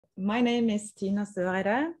My name is Tina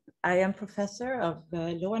Søreide. I am professor of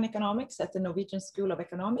law and economics at the Norwegian School of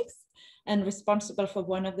Economics and responsible for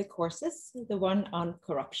one of the courses, the one on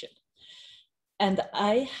corruption. And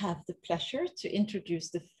I have the pleasure to introduce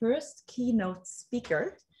the first keynote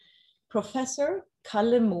speaker, Professor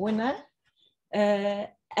Kalle Moene. Kalle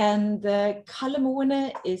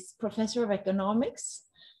Moene is Professor of Economics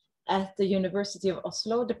at the University of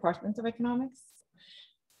Oslo, Department of Economics.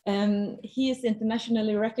 He is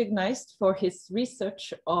internationally recognized for his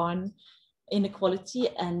research on inequality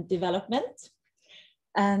and development.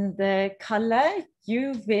 And Kalle,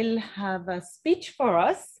 you will have a speech for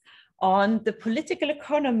us on the political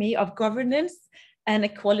economy of governance and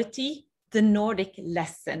equality, the Nordic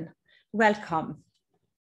lesson. Welcome.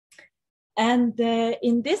 And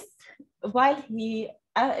in this, while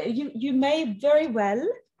you may very well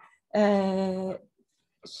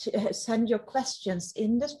send your questions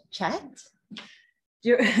in the chat.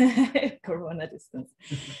 Corona distance.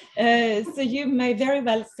 So you may very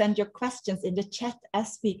well send your questions in the chat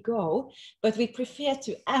as we go, but we prefer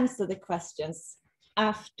to answer the questions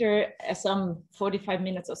after some 45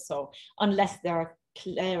 minutes or so, unless there are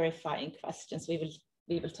clarifying questions. We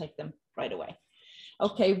will take them right away.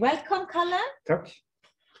 Okay, welcome, Kalle.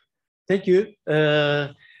 Thank you.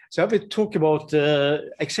 So I will talk about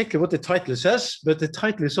exactly what the title says, but the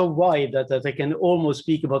title is so wide that I can almost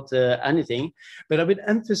speak about anything. But I will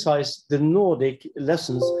emphasize the Nordic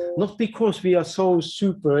lessons, not because we are so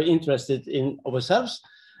super interested in ourselves,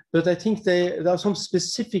 but I think there are some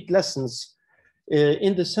specific lessons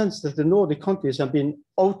in the sense that the Nordic countries have been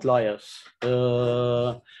outliers.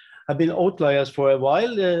 For a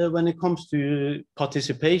while when it comes to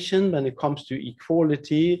participation, when it comes to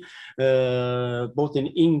equality, both in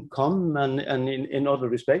income and in other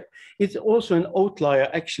respects. It's also an outlier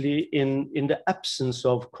actually in the absence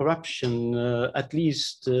of corruption, at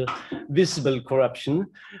least visible corruption.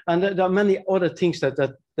 And there are many other things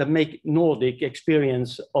that make Nordic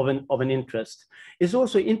experience of an interest. It's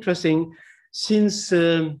also interesting since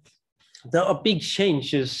there are big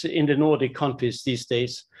changes in the Nordic countries these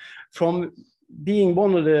days. From being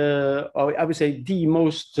one of the, I would say, the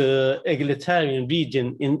most egalitarian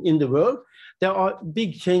region in the world, there are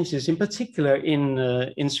big changes, in particular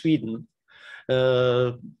in Sweden,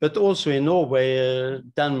 but also in Norway,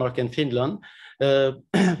 Denmark, and Finland.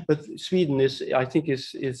 But Sweden I think,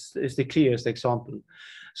 is the clearest example.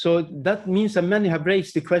 So that means that many have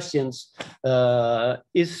raised the questions: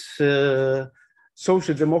 is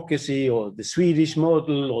social democracy, or the Swedish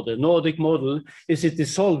model, or the Nordic model, is it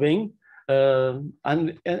dissolving?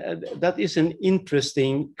 And that is an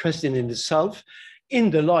interesting question in itself,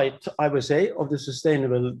 in the light, I would say, of the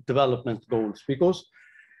Sustainable Development Goals, because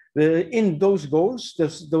in those goals,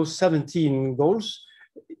 those 17 goals,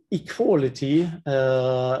 equality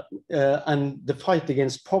and the fight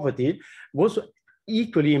against poverty was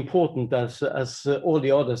equally important as all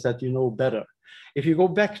the others that you know better. If you go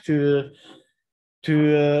back to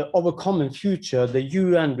our common future, the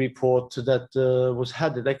UN report that was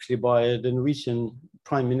headed actually by the Norwegian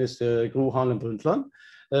Prime Minister Gro Harlem Brundtland,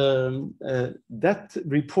 that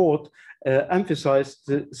report emphasized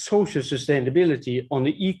the social sustainability on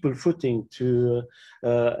the equal footing to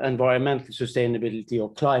environmental sustainability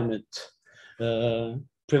or climate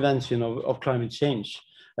prevention of climate change.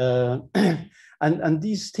 And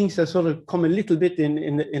these things have sort of come a little bit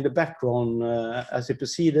in the background as it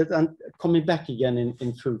proceeded, and coming back again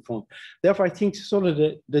in full form. Therefore, I think sort of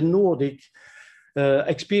the Nordic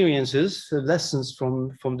experiences, lessons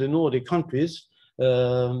from the Nordic countries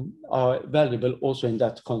are valuable also in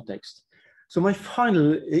that context. So my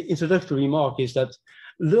final introductory remark is that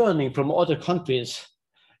learning from other countries,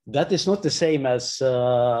 that is not the same as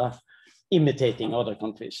imitating other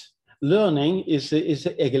countries. Learning is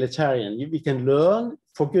egalitarian. We can learn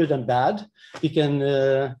for good and bad. We can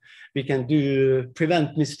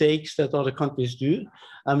prevent mistakes that other countries do,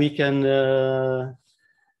 and we can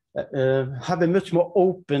have a much more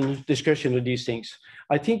open discussion of these things.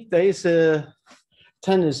 I think there is a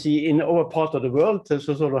tendency in our part of the world to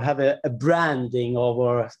sort of have a branding of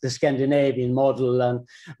the Scandinavian model, and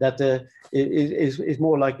that is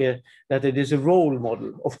more like that it is a role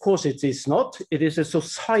model. Of course it is not. It is a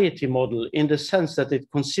society model in the sense that it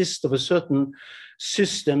consists of a certain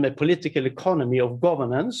system, a political economy of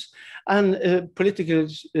governance, and a political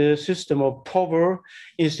system of power,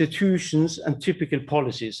 institutions, and typical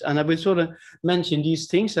policies. And I will sort of mention these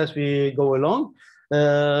things as we go along.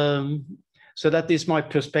 So that is my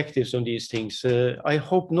perspectives on these things. I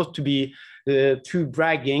hope not to be too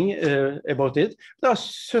bragging about it. There are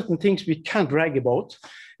certain things we can brag about.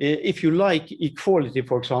 If you like equality,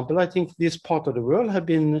 for example, I think this part of the world have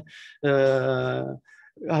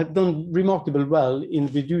done remarkably well in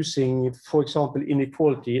reducing, for example,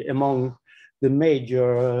 inequality among the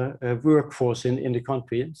major workforce in the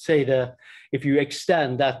country. Say that if you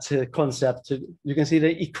extend that concept, you can see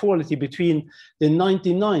the equality between the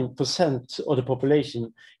 99% of the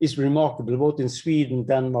population is remarkable, both in Sweden,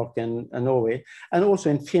 Denmark, and Norway, and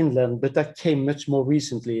also in Finland, but that came much more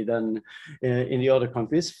recently than in the other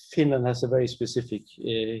countries. Finland has a very specific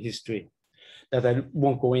history that I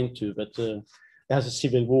won't go into, but it has a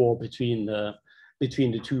civil war between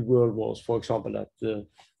the two world wars, for example, that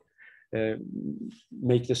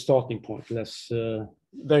make the starting point less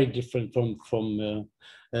very different from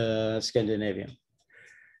Scandinavia.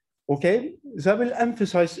 Okay, so I will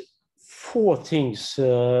emphasize 4 things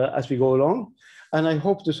as we go along, and I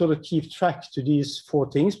hope to sort of keep track to these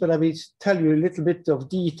 4 things, but I will tell you a little bit of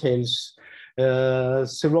details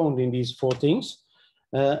surrounding these 4 things.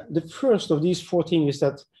 The first of these 4 things is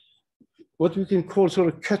that what we can call sort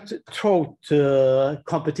of cutthroat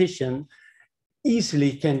competition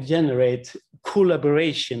easily can generate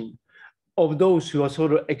collaboration of those who are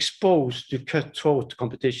sort of exposed to cutthroat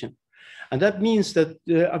competition. And that means that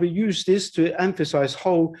I will use this to emphasize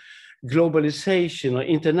how globalization or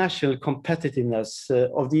international competitiveness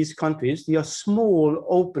of these countries, they are small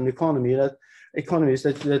open economies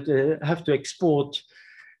that have to export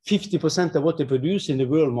 50% of what they produce in the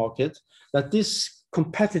world market, that this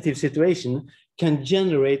competitive situation can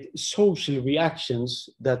generate social reactions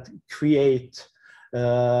that create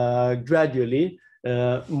gradually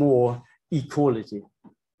more equality.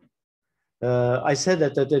 I said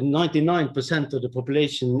that the 99% of the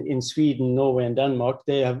population in Sweden, Norway, and Denmark,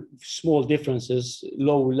 they have small differences,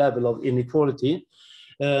 low level of inequality,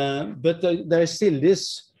 but there is still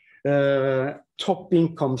this top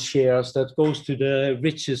income shares that goes to the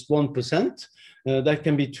richest 1%. That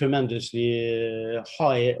can be tremendously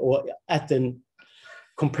high or at an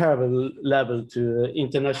comparable level to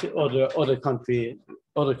international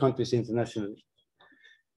other countries internationally.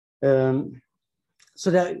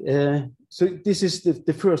 So this is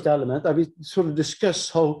the first element. I will sort of discuss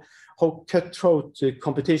how cutthroat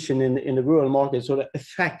competition in the world market sort of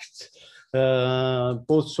affect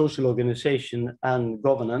both social organization and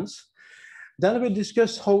governance. Then I will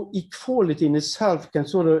discuss how equality in itself can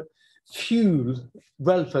sort of fuel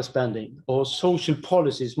welfare spending or social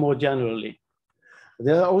policies more generally.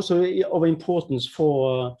 They are also of importance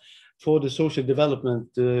for the social development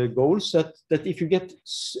goals, that if you get,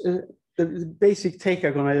 the basic take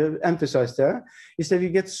I'm going to emphasize there is that if you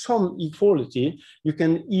get some equality, you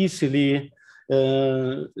can easily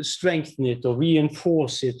strengthen it or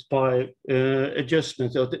reinforce it by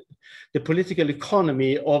adjustment of the political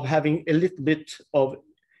economy of having a little bit of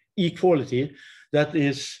equality, that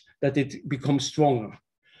it becomes stronger.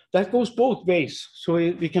 That goes both ways. So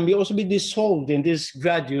it can also be dissolved in this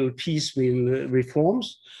gradual piecemeal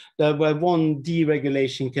reforms, where one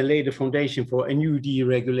deregulation can lay the foundation for a new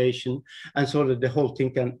deregulation, and sort of the whole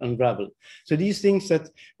thing can unravel. So these things that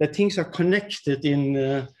things are connected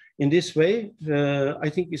in this way, I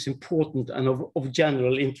think is important and of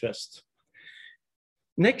general interest.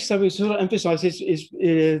 Next, I will sort of emphasize is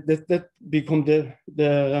that become the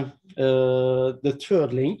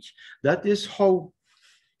third link. That is how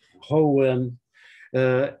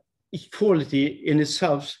equality in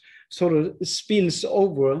itself sort of spills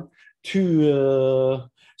over to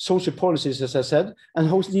social policies, as I said, and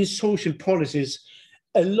how these social policies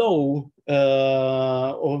allow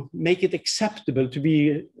or make it acceptable to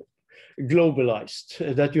be globalized,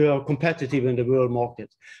 that you are competitive in the world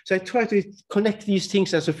market. So I try to connect these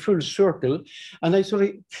things as a full circle, and I sort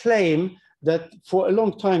of claim that for a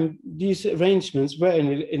long time these arrangements were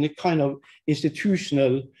in a kind of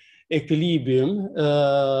institutional equilibrium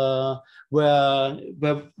where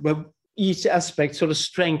each aspect sort of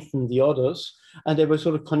strengthened the others, and they were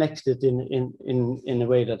sort of connected in a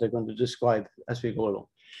way that I'm going to describe as we go along.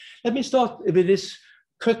 Let me start with this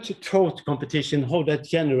cutthroat competition, how that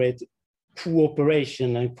generates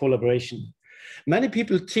cooperation and collaboration. Many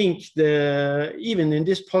people think, even in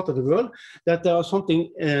this part of the world, that there is something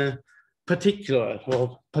particular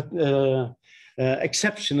or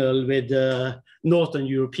exceptional with Northern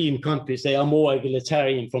European countries. They are more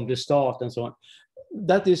egalitarian from the start and so on.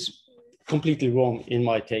 That is completely wrong in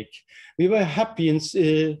my take. We were happy,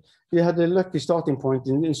 we had a lucky starting point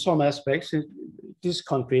in some aspects. This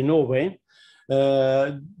country, Norway,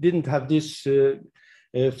 didn't have this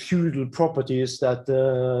feudal properties, that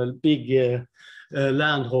big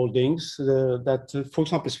land holdings that, for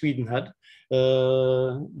example, Sweden had.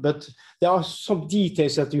 But there are some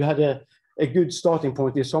details that you had a good starting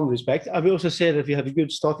point in some respect. I will also say that we had a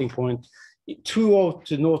good starting point throughout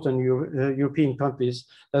the Northern European countries,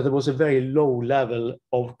 that there was a very low level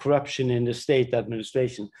of corruption in the state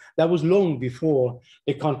administration. That was long before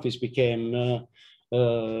the countries became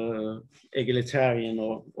egalitarian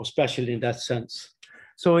or special in that sense.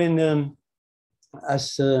 So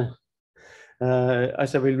as I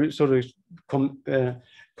will sort of come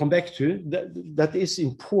back to, that is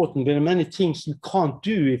important. There are many things you can't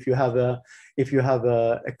do if you have a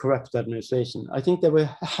corrupt administration. I think they were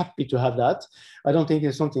happy to have that. I don't think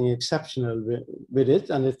there's something exceptional with it,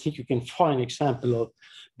 and I think you can find example of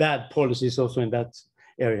bad policies also in that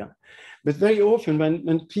area. But very often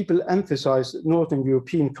when people emphasize Northern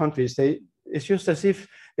European countries, it's just as if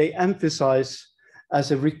they emphasize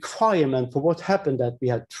as a requirement for what happened, that we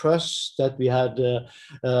had trust, that we had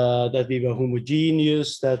that we were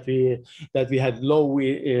homogeneous, that we had low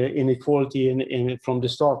inequality from the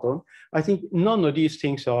start on. I think none of these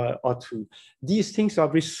things are true. These things are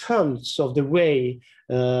results of the way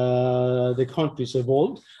the countries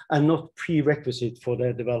evolved, and not prerequisite for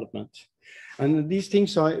their development. And these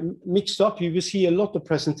things are mixed up. You will see a lot of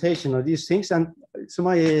presentation of these things. And so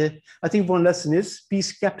I think one lesson is be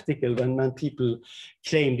skeptical when people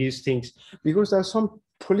claim these things, because there are some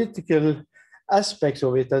political aspects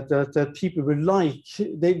of it that people will like.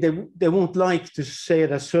 They won't like to say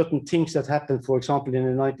that certain things that happened, for example, in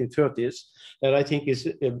the 1930s, that I think is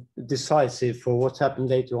decisive for what's happened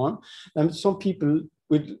later on. And some people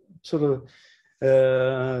would sort of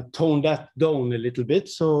tone that down a little bit,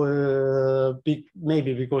 so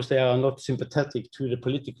maybe because they are not sympathetic to the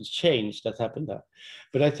political change that happened there.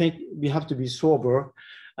 But I think we have to be sober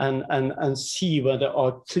and see where there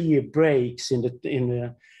are clear breaks as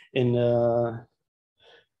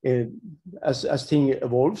thing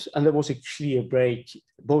evolves, and there was a clear break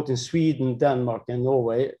both in Sweden, Denmark, and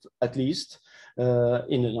Norway, at least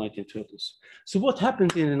in the 1930s. So what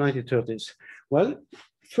happened in the 1930s? Well,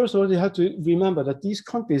 first of all, you have to remember that these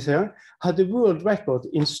countries here had the world record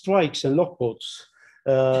in strikes and lockouts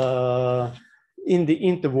in the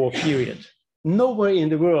interwar period. Nowhere in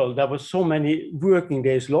the world there were so many working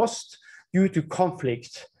days lost due to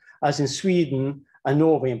conflict as in Sweden and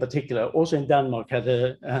Norway in particular. Also in Denmark had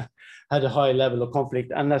a high level of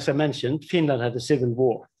conflict, and as I mentioned, Finland had a civil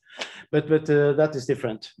war. But that is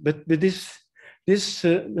different. But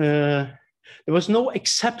there was no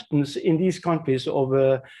acceptance in these countries of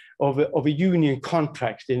a union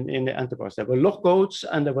contract in the enterprise. There were lockouts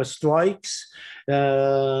and there were strikes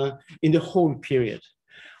in the whole period.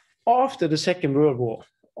 After the Second World War,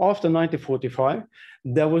 after 1945,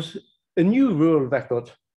 there was a new world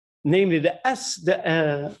record, namely the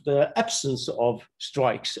absence of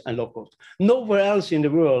strikes and lockouts. Nowhere else in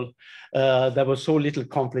the world there was so little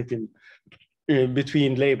conflict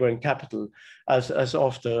between labor and capital as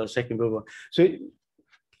after Second World War. So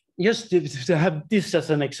just to have this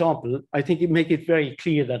as an example, I think it makes it very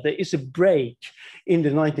clear that there is a break in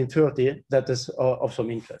the 1930s that is of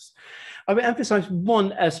some interest. I will emphasize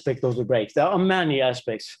one aspect of the break. There are many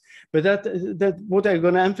aspects, but that what I'm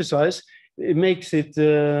going to emphasize, it makes it,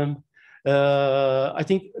 I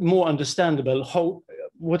think, more understandable how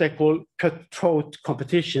what I call cutthroat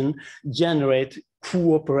competition generate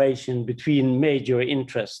cooperation between major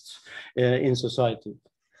interests in society.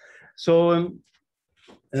 So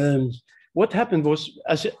what happened was,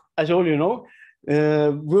 as all you know,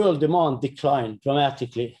 world demand declined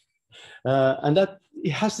dramatically. And that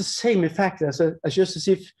it has the same effect as just as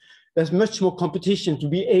if there's much more competition to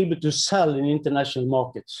be able to sell in international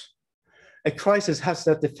markets. A crisis has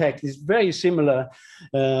that effect. It's very similar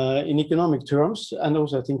in economic terms, and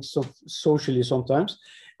also I think socially sometimes,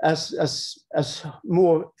 as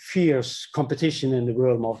more fierce competition in the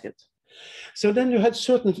world market. So then you had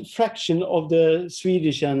certain fraction of the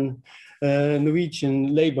Swedish and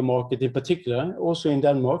Norwegian labor market in particular, also in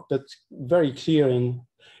Denmark, but very clear in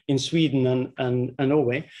Sweden and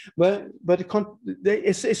Norway. But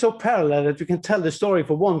it's so parallel that you can tell the story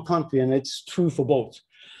for one country and it's true for both.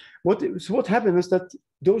 What happened is that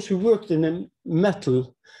those who worked in the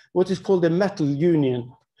metal, what is called the metal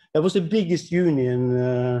union, that was the biggest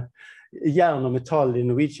union, Jern og Metall in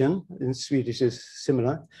Norwegian, in Swedish is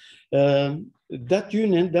similar. That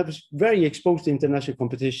union that was very exposed to international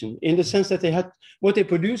competition in the sense that they had what they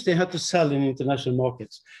produced, they had to sell in international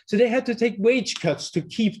markets. So they had to take wage cuts to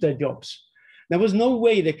keep their jobs. There was no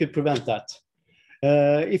way they could prevent that.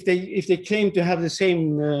 If they claimed to have the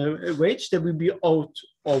same wage, they would be out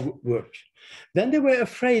of work. Then they were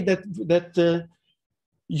afraid that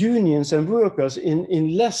unions and workers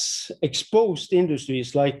in less exposed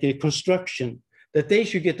industries like construction, that they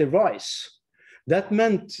should get a rise. That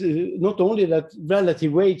meant not only that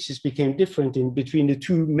relative wages became different between the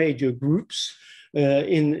two major groups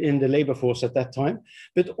in the labor force at that time,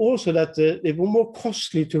 but also that they were more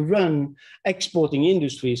costly to run exporting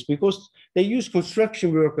industries because they used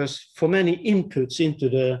construction workers for many inputs into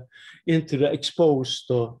the exposed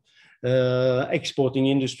or exporting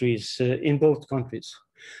industries in both countries.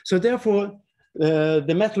 So therefore,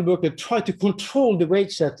 the metal worker tried to control the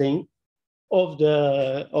wage setting of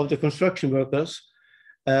the construction workers.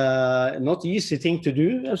 Not easy thing to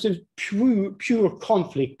do. There's a pure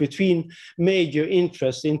conflict between major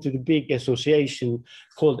interests into the big association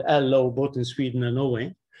called LO, both in Sweden and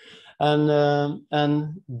Norway.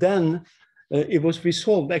 And then it was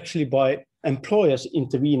resolved actually by employers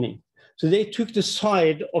intervening. So they took the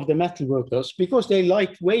side of the metal workers because they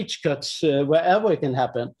liked wage cuts wherever it can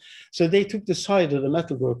happen. So they took the side of the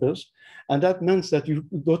metal workers. And that meant that you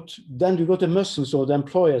got the muscles of the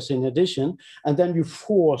employers in addition, and then you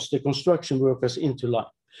force the construction workers into line.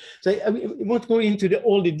 So I won't go into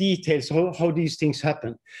all the details how these things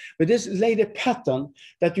happen, but this laid a pattern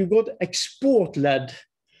that you got export-led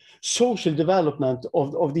social development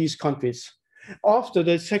of these countries. After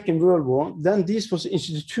the Second World War, then this was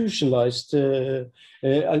institutionalized.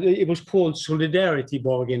 It was called solidarity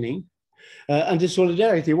bargaining. And the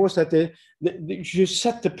solidarity was that you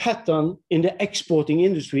set the pattern in the exporting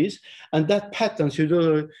industries, and that pattern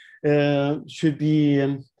should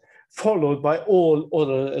be followed by all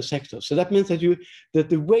other sectors. So that meant that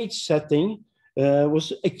the wage setting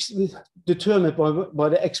was determined by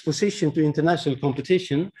the exposition to international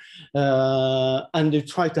competition, and they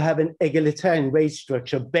tried to have an egalitarian wage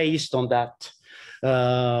structure based on that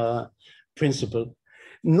principle.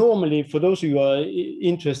 Normally, for those who are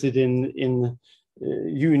interested in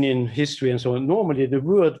union history and so on, normally the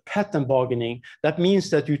word pattern bargaining, that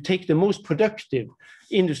means that you take the most productive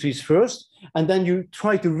industries first, and then you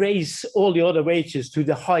try to raise all the other wages to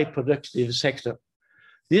the high productive sector.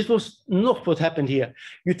 This was not what happened here.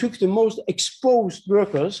 You took the most exposed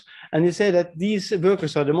workers, and you say that these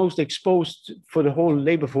workers are the most exposed for the whole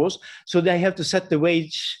labor force, so they have to set the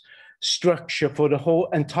wage structure for the whole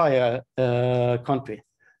entire country.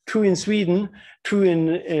 True in Sweden, true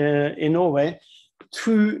in Norway,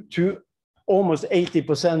 true to almost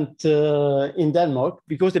 80% in Denmark,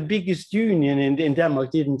 because the biggest union in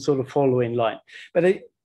Denmark didn't sort of follow in line. But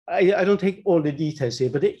I don't take all the details here.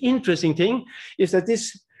 But the interesting thing is that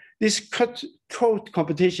this cutthroat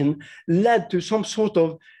competition led to some sort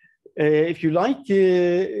of, if you like,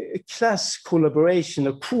 class collaboration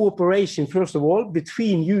or cooperation, first of all,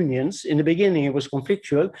 between unions. In the beginning, it was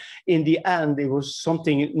conflictual. In the end, it was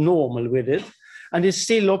something normal with it. And it's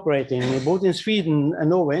still operating, both in Sweden and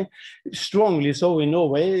Norway, strongly so in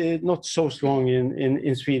Norway, not so strong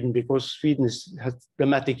in Sweden, because Sweden has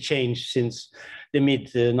dramatic change since the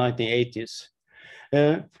mid-1980s.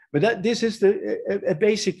 But this is a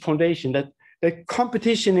basic foundation, that the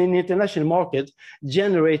competition in the international market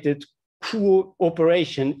generated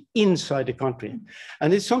cooperation inside the country.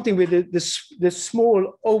 And it's something with the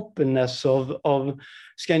small openness of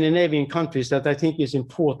Scandinavian countries that I think is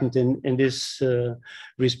important in this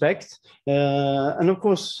respect. And of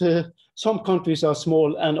course, some countries are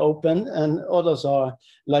small and open, and others are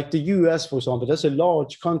like the US, for example. That's a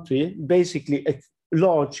large country, basically a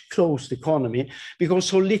large closed economy, because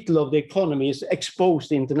so little of the economy is exposed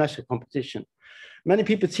to international competition. Many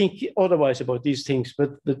people think otherwise about these things,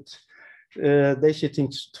 but they should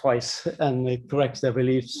think twice and correct their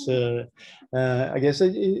beliefs. I guess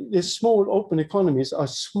the small open economies are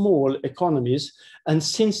small economies, and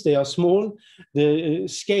since they are small, the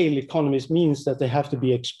scale economies means that they have to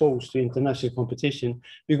be exposed to international competition,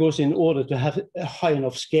 because in order to have a high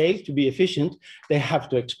enough scale to be efficient, they have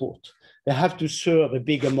to export. They have to serve a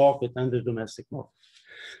bigger market than the domestic market.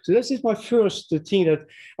 So this is my first thing, that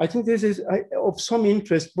I think this is of some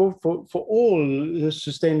interest both for all the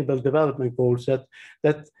sustainable development goals,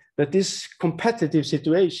 that this competitive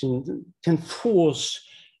situation can force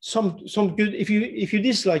some good. If you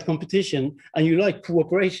dislike competition and you like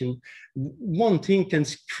cooperation, one thing can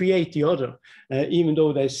create the other, even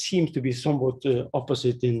though they seem to be somewhat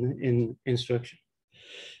opposite in structure.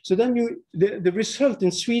 So then the result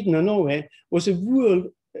in Sweden and Norway was a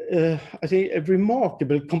I think a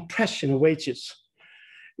remarkable compression of wages.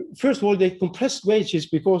 First of all, they compressed wages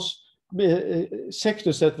because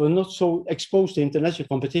sectors that were not so exposed to international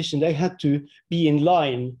competition, they had to be in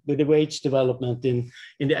line with the wage development in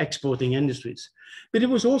the exporting industries. But it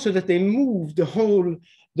was also that they moved the whole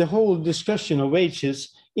the whole discussion of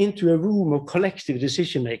wages into a room of collective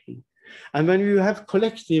decision making. And when you have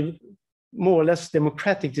collective, more or less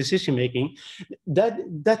democratic decision making,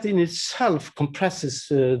 that in itself compresses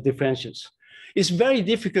differentials. It's very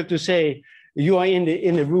difficult to say you are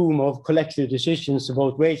in a room of collective decisions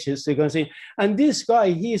about wages. They're going to say, and this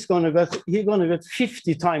guy, he's going to get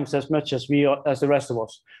 50 times as much as we are, as the rest of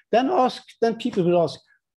us. Then people will ask,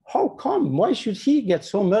 how come? Why should he get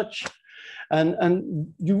so much?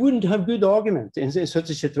 And you wouldn't have good argument in such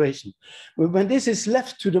a situation. When this is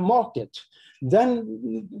left to the market,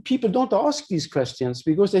 then people don't ask these questions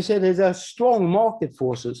because they say there's a strong market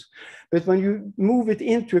forces. But when you move it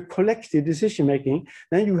into a collective decision making,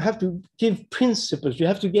 then you have to give principles, you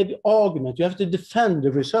have to give argument, you have to defend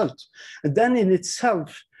the result. And then in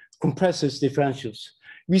itself compresses differentials.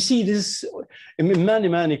 We see this in many,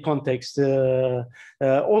 many contexts.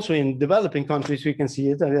 Also in developing countries, we can see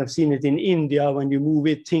it. I have seen it in India. When you move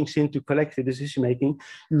things into collective decision making,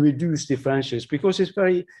 you reduce differentials because it's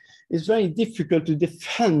very difficult to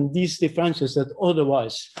defend these differentials that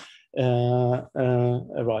otherwise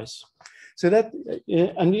arise. So that,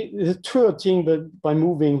 and the third thing, but by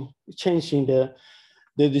changing the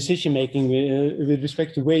decision making with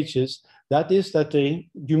respect to wages, that is that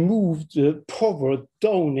you move the power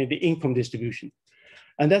down in the income distribution.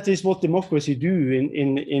 And that is what democracy do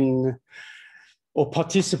in or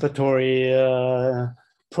participatory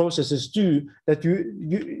processes do, that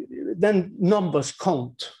you then numbers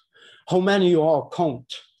count. How many you are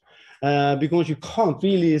count, because you can't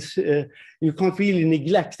really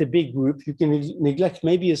neglect a big group. You can neglect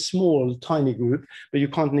maybe a small, tiny group, but you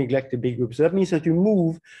can't neglect a big group. So that means that you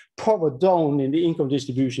move power down in the income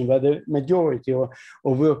distribution where the majority of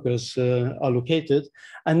workers are located,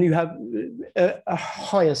 and you have a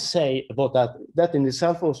higher say about that. That in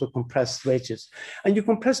itself also compressed wages. And you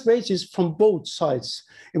compress wages from both sides.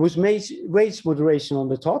 It was wage moderation on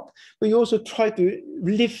the top, but you also try to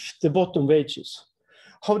lift the bottom wages.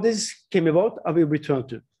 How this came about, I will return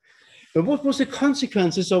to. But what was the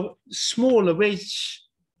consequences of smaller wage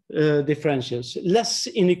differentials, less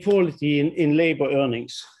inequality in labor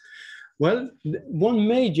earnings? Well, one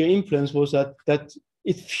major influence was that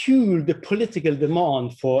it fueled the political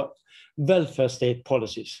demand for welfare state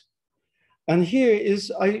policies. And here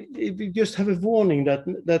is, I just have a warning that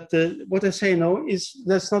what I say now is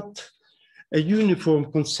there's not a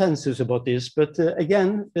uniform consensus about this, but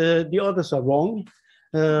again, the others are wrong.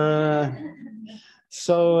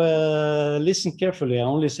 So listen carefully. I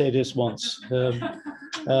only say this once.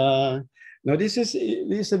 Now, this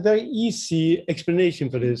is a very easy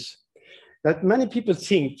explanation for this. That many people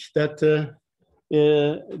think that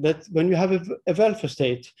that when you have a welfare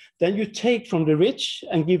state, then you take from the rich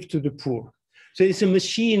and give to the poor. So it's a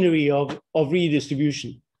machinery of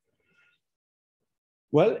redistribution.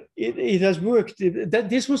 Well, it has worked.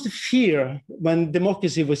 This was the fear when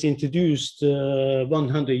democracy was introduced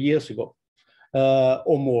 100 years ago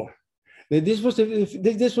or more. This was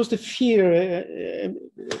the fear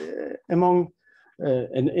among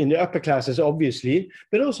in the upper classes, obviously,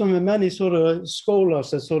 but also many sort of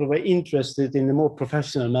scholars that sort of were interested in a more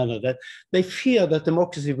professional manner, that they fear that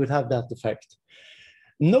democracy would have that effect.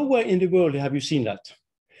 Nowhere in the world have you seen that.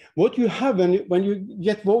 What you have when you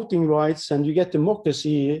get voting rights and you get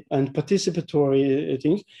democracy and participatory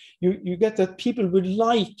things, you get that people would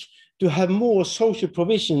like to have more social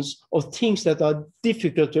provisions of things that are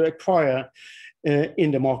difficult to acquire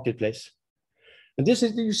in the marketplace. And this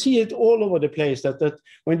is, you see it all over the place, that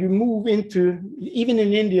when you move into, even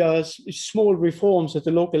in India, small reforms at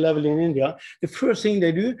the local level in India, the first thing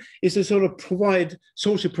they do is to sort of provide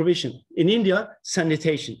social provision. In India,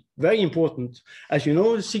 sanitation, very important. As you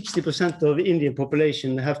know, 60% of Indian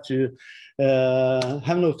population have to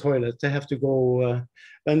have no toilet. They have to go,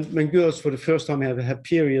 when girls for the first time have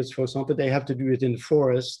periods, for example, they have to do it in the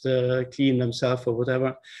forest, clean themselves or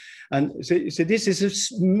whatever. And so this is a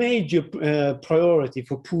major priority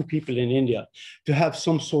for poor people in India, to have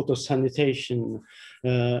some sort of sanitation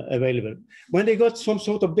available. When they got some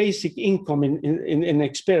sort of basic income in an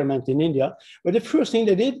experiment in India, well, the first thing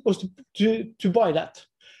they did was to buy that,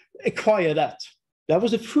 acquire that. That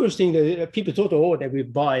was the first thing that people thought, oh, they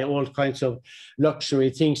would buy all kinds of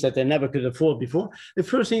luxury things that they never could afford before. The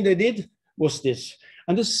first thing they did was this.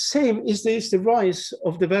 And the same is the rise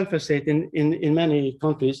of the welfare state in many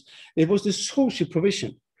countries. It was the social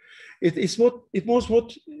provision. It was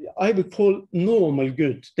what I would call normal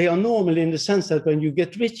good. They are normal in the sense that when you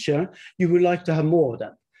get richer, you would like to have more of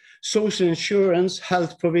them. Social insurance,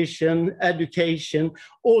 health provision, education,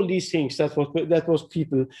 all these things, that was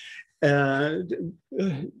people this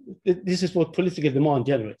is what political demand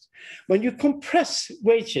generates. When you compress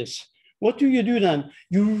wages, what do you do then?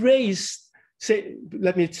 You raise,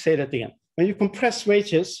 let me say that again. When you compress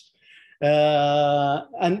wages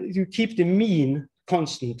and you keep the mean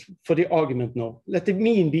constant for the argument now, let the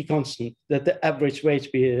mean be constant, let the average wage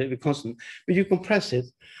be constant, but you compress it.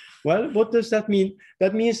 Well, what does that mean?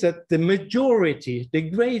 That means that the majority,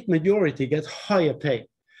 the great majority, get higher pay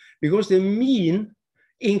because the mean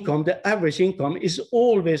income, the average income, is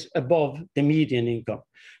always above the median income.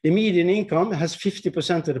 The median income has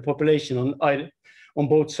 50% of the population on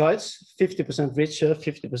both sides, 50% richer,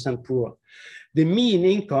 50% poorer. The mean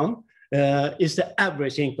income is the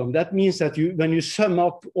average income. That means that when you sum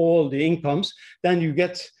up all the incomes, then you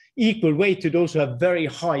get equal weight to those who have very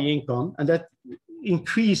high income, and that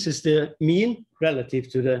increases the mean relative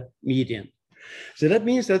to the median. So that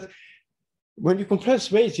means that when you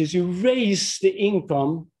compress wages, you raise the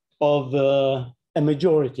income of a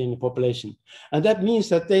majority in the population. And that means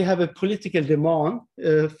that they have a political demand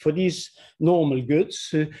for these normal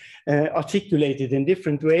goods articulated in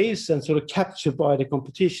different ways and sort of captured by the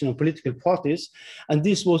competition of political parties. And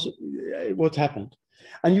this was what happened.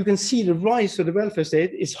 And you can see the rise of the welfare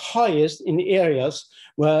state is highest in areas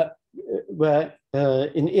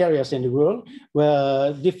in areas in the world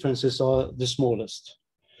where differences are the smallest.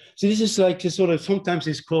 So this is like sort of, sometimes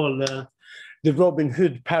it's called the Robin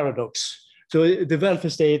Hood paradox. So the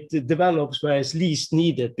welfare state develops where it's least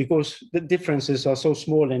needed because the differences are so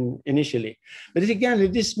small initially. But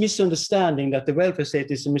again, this misunderstanding that the welfare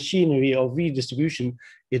state is a machinery of redistribution,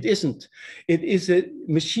 it isn't. It is a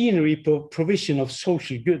machinery for provision of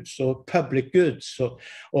social goods or public goods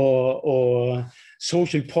or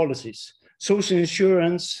social policies, social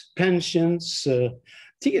insurance, pensions.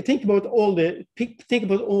 Think about all the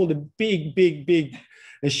big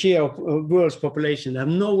share of world's population that have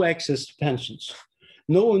no access to pensions.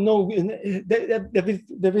 They will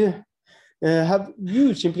have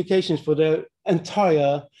huge implications for their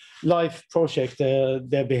entire life project,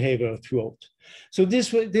 their behavior throughout. So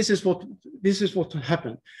this is what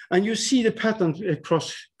happened, and you see the pattern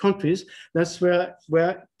across countries. That's where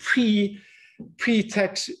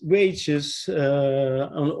pre-tax wages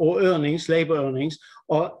or earnings, labor earnings,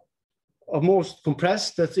 are most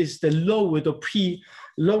compressed. That is the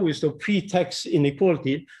lowest of pre-tax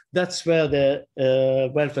inequality. That's where the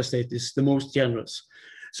welfare state is the most generous.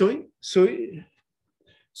 So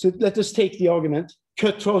let us take the argument.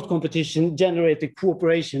 Cutthroat competition generated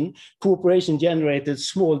cooperation. Cooperation generated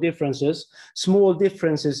small differences. Small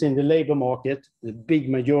differences in the labor market, the big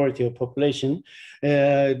majority of population,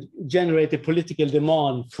 generated political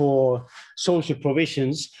demand for social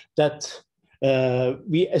provisions that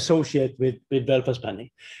we associate with welfare spending.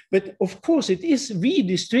 But of course, it is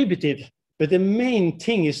redistributive. But the main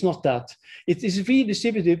thing is not that. It is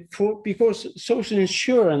redistributive because social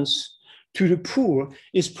insurance to the poor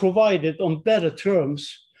is provided on better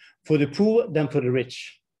terms for the poor than for the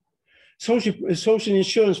rich. Social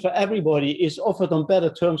insurance for everybody is offered on better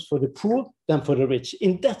terms for the poor than for the rich.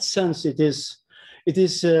 In that sense, it is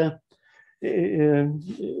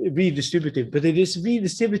redistributive, but it is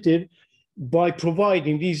redistributive by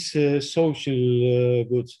providing these social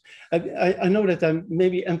goods. I know that I'm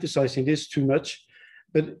maybe emphasizing this too much,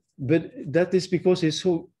 but that is because it's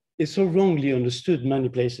so wrongly understood in many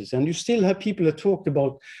places. And you still have people that talk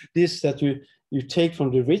about this, that you take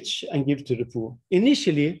from the rich and give to the poor.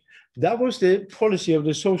 Initially, that was the policy of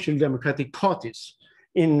the social democratic parties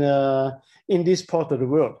in this part of the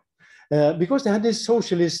world, because they had this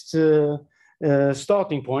socialist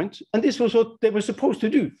starting point, and this was what they were supposed to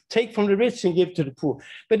do, take from the rich and give to the poor.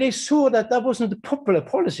 But they saw that that wasn't the popular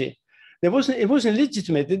policy. It wasn't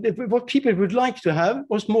legitimate. What people would like to have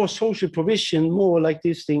was more social provision, more like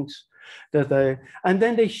these things. And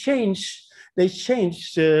then they changed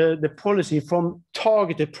the policy from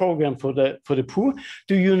targeted program for the poor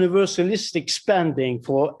to universalistic spending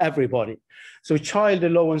for everybody. So child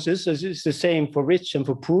allowances is the same for rich and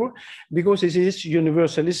for poor, because it is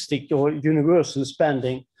universalistic or universal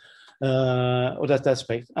spending of that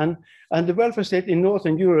aspect. And the welfare state in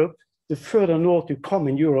Northern Europe, the further north you come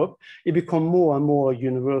in Europe, it becomes more and more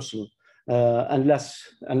universal and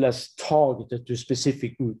less targeted to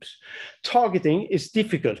specific groups. Targeting is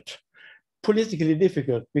difficult, politically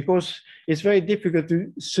difficult, because it's very difficult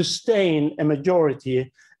to sustain a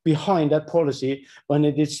majority behind that policy when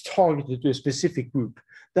it is targeted to a specific group.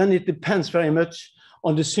 Then it depends very much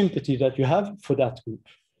on the sympathy that you have for that group.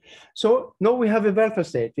 So now we have a welfare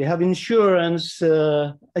state, we have insurance.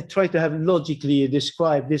 I try to have logically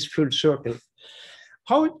describe this full circle.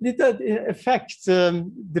 How did that affect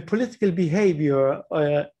the political behavior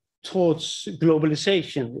towards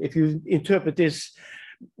globalization, if you interpret this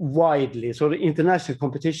widely, so the international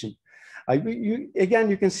competition. Again,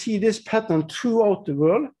 you can see this pattern throughout the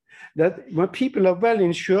world, that when people are well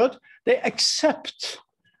insured, they accept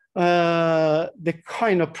the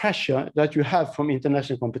kind of pressure that you have from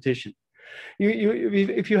international competition.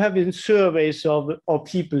 If you have in surveys of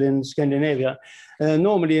people in Scandinavia,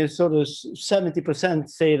 normally it's sort of 70%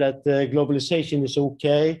 say that globalization is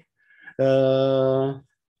okay.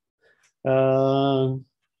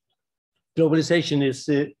 Globalization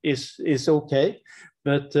is okay,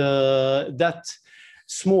 but that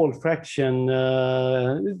small fraction,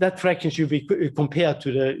 that fraction should be compared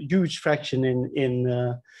to the huge fraction in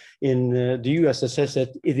the US that says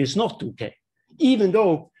that it is not okay, even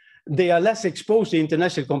though they are less exposed to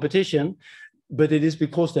international competition, but it is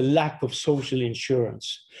because the lack of social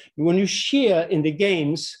insurance. When you share in the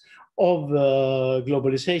gains of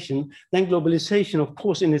globalization, then globalization, of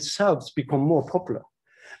course, in itself becomes more popular.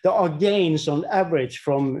 There are gains on average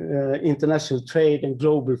from international trade and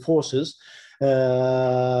global forces,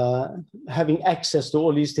 having access to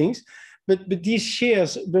all these things. But these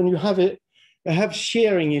shares, when you have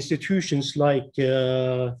sharing institutions like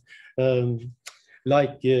a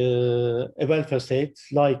welfare state,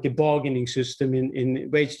 like a bargaining system in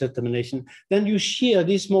wage determination, then you share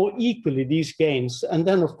these more equally, these gains. And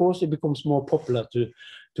then, of course, it becomes more popular to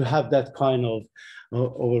have that kind of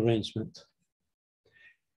arrangement.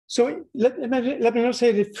 So let me not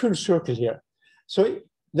say the full circle here. So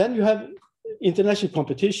then you have international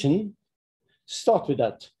competition. Start with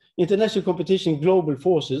that. International competition, global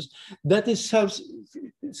forces, that itself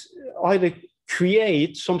either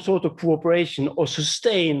create some sort of cooperation or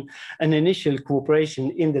sustain an initial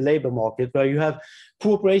cooperation in the labor market, where you have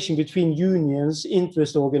cooperation between unions,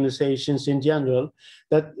 interest organizations in general,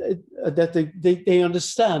 that they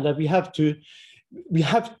understand that we have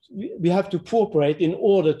to cooperate in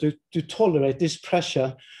order to tolerate this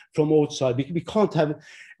pressure from outside. We can't have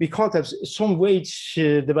some wage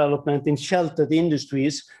development in sheltered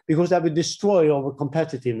industries, because that would destroy our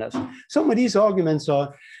competitiveness. Some of these arguments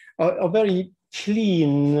are very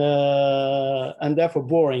clean and therefore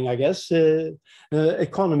boring, I guess,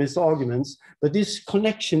 economist arguments. But this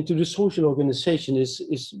connection to the social organization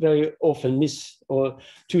is very often missed or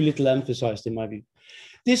too little emphasized, in my view.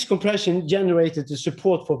 This compression generated the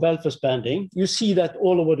support for welfare spending. You see that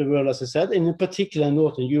all over the world, as I said, and in particular in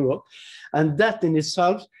Northern Europe. And that in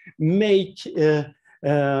itself make,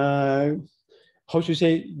 how should you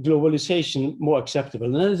say, globalization more acceptable.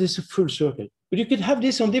 And that is a full circle. But you could have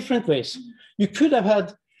this on different ways. You could have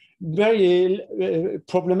had very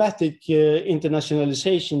problematic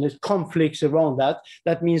internationalization, there's conflicts around that.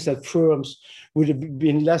 That means that firms would have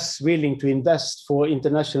been less willing to invest for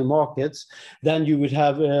international markets. Then you would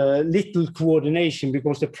have little coordination,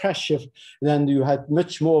 because the pressure, then you had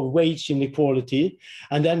much more wage inequality.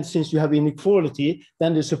 And then since you have inequality,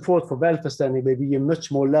 then the support for welfare spending may be a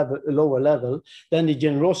much more lower level. Then the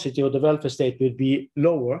generosity of the welfare state would be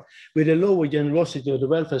lower. With a lower generosity of the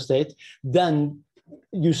welfare state, then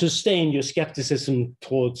you sustain your skepticism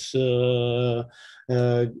towards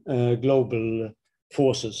global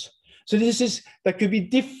forces. So there could be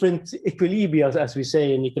different equilibria, as we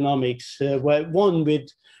say in economics, where one with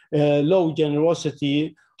low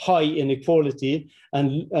generosity, high inequality,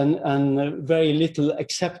 and very little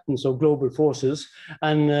acceptance of global forces,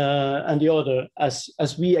 and the other,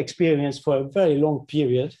 as we experienced for a very long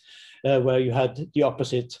period, where you had the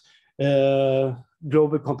opposite.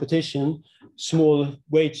 Global competition, small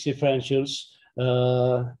wage differentials,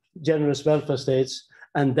 generous welfare states,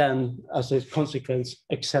 and then, as a consequence,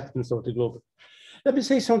 acceptance of the global. Let me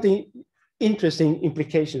say something interesting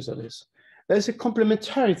implications of this. There's a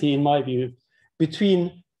complementarity, in my view,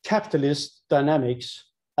 between capitalist dynamics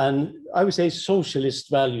and, I would say,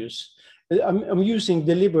 socialist values. I'm using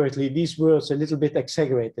deliberately these words a little bit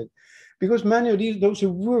exaggerated, because many of those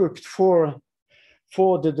who worked for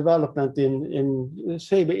the development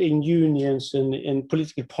in unions and in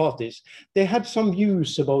political parties, they had some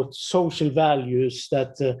views about social values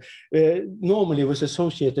that normally was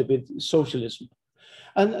associated with socialism.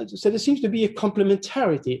 And so there seems to be a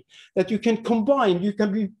complementarity that you can combine, you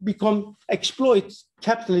can exploit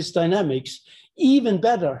capitalist dynamics even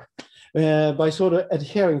better by sort of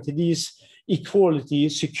adhering to these equality,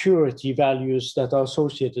 security values that are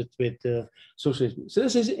associated with socialism. So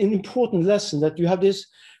this is an important lesson, that you have this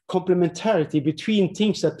complementarity between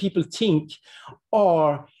things that people think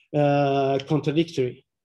are contradictory.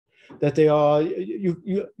 That they are,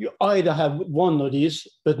 you either have one of these,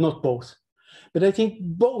 but not both. But I think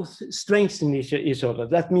both strengthen each other.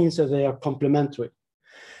 That means that they are complementary.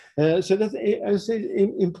 So that is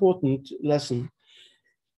an important lesson.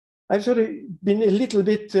 I've sort of been a little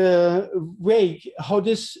bit vague how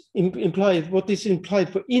this implied, what this implied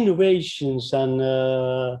for innovations and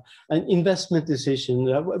investment decisions.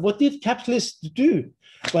 What did capitalists do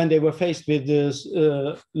when they were faced with this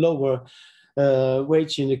lower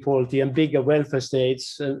wage inequality and bigger welfare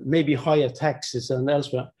states, maybe higher taxes and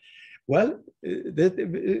elsewhere? Well,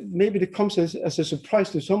 maybe it comes as a surprise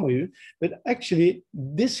to some of you, but actually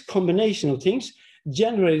this combination of things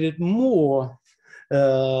generated more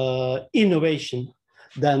innovation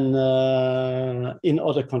than in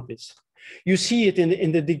other countries. You see it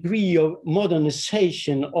in the degree of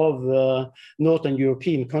modernization of Northern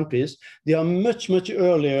European countries. They are much, much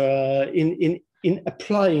earlier in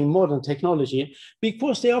applying modern technology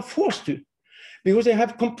because they are forced to, because they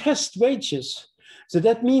have compressed wages. So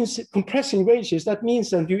that means compressing wages, that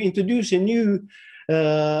means that you introduce a new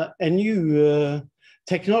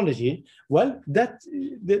technology. Well, there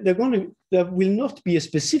will not be a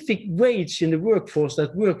specific wage in the workforce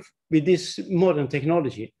that work with this modern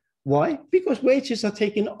technology. Why? Because wages are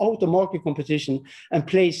taken out of market competition and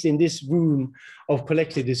placed in this room of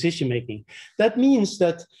collective decision making. That means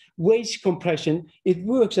that wage compression, it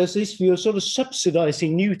works as if we are sort of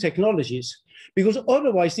subsidizing new technologies, because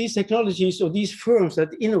otherwise these technologies or these firms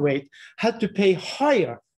that innovate had to pay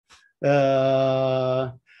higher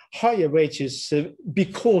wages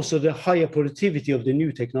because of the higher productivity of the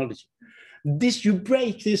new technology. This, you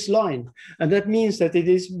break this line, and that means that it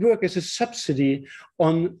is work as a subsidy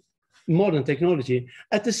on modern technology.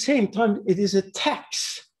 At the same time, it is a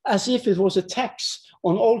tax, as if it was a tax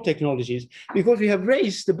on old technologies, because we have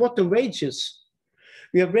raised the bottom wages.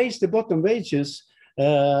 We have raised the bottom wages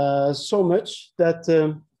so much that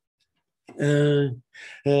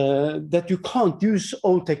that you can't use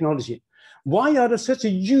old technology. Why are there such a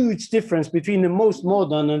huge difference between the most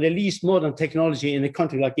modern and the least modern technology in a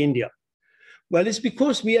country like India? Well, it's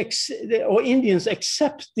because Indians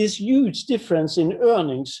accept this huge difference in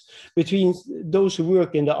earnings between those who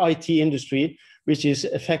work in the IT industry, which is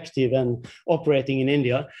effective and operating in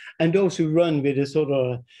India, and those who run with a sort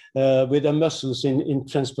of with their muscles in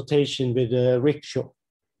transportation with a rickshaw.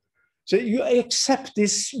 So you accept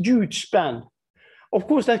this huge span. Of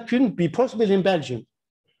course, that couldn't be possible in Belgium.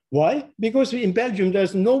 Why? Because in Belgium,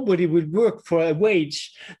 there's nobody would work for a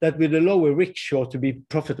wage that with a lower rickshaw to be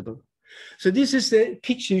profitable. So this is the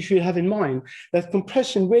picture you should have in mind, that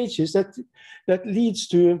compression wages, that leads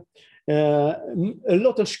to a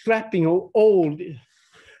lot of scrapping of old,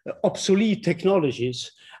 obsolete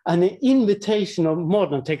technologies and an invitation of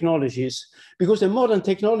modern technologies, because the modern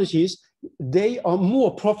technologies, they are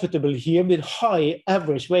more profitable here with high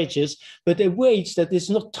average wages, but a wage that is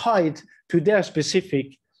not tied to their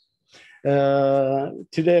specific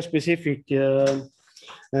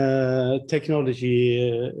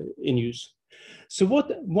technology in use. So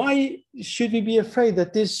why should we be afraid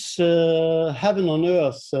that this heaven on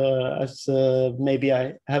earth, as maybe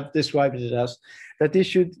I have described it as, that this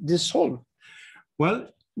should dissolve? Well,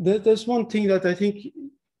 there's one thing that I think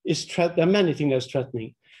is there are many things that's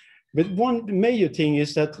threatening. But one major thing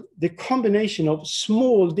is that the combination of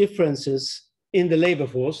small differences in the labor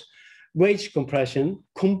force, wage compression,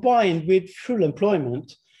 combined with full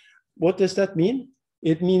employment, what does that mean?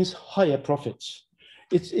 It means higher profits.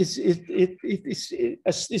 It's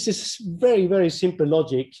very, very simple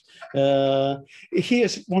logic.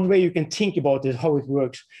 Here's one way you can think about it, how it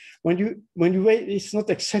works. When you wait, it's not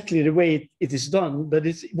exactly the way it is done, but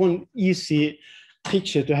it's one easy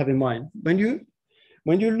picture to have in mind.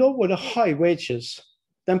 When you lower the high wages,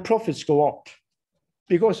 then profits go up,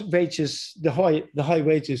 because wages, the high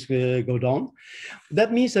wages will go down.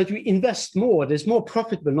 That means that you invest more. There's more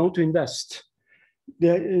profitable now to invest.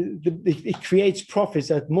 It creates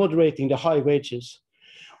profits at moderating the high wages.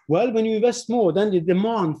 Well, when you invest more, then the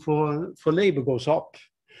demand for labor goes up,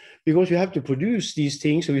 because you have to produce these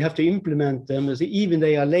things, so you have to implement them. Even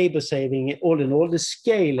they are labor saving, all in all, the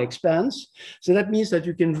scale expands. So that means that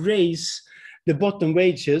you can raise the bottom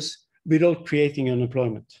wages without creating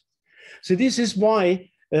unemployment. So this is why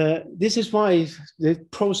the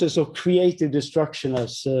process of creative destruction,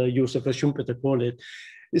 as Joseph Schumpeter called it,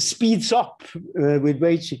 speeds up with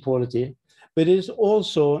wage equality. But it is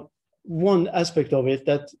also one aspect of it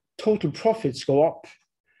that total profits go up.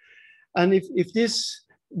 And if this,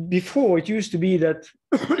 before it used to be that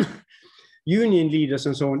union leaders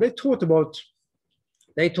and so on, they thought about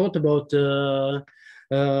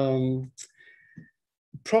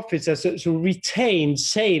profits as retained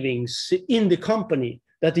savings in the company.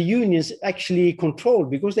 that the unions actually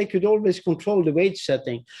controlled, because they could always control the wage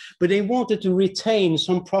setting, but they wanted to retain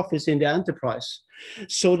some profits in the enterprise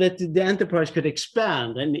so that the enterprise could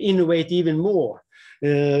expand and innovate even more,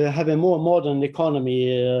 have a more modern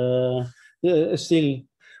economy, still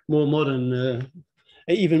more modern,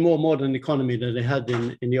 even more modern economy than they had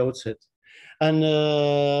in the outset. And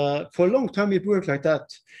for a long time it worked like that.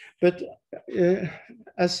 But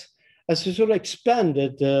as you sort of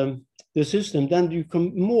expanded the system, then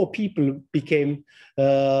more people became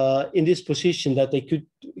in this position that they could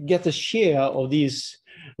get a share of these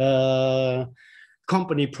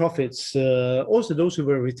company profits, also those who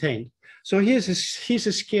were retained. So here's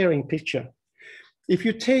a scaring picture. If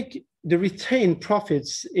you take the retained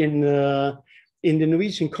profits in the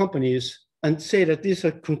Norwegian companies and say that these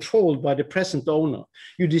are controlled by the present owner,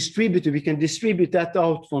 we can distribute that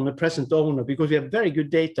out from the present owner, because we have very good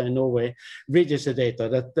data in Norway, register data,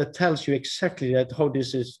 that tells you exactly how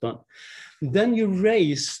this is done. Then you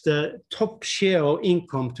raise the top share of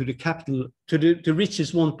income to the capital, to the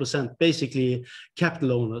richest 1%, basically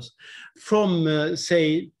capital owners, from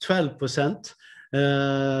say 12%,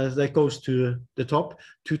 that goes to the top,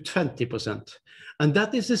 to 20%. And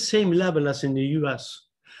that is the same level as in the US.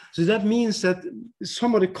 So that means that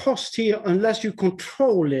some of the cost here, unless you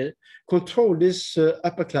control this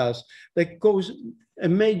upper class, that goes, a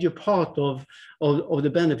major part of the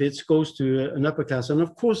benefits goes to an upper class. And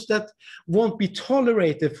of course, that won't be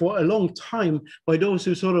tolerated for a long time by those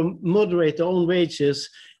who sort of moderate their own wages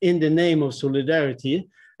in the name of solidarity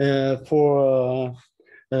for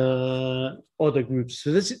other groups.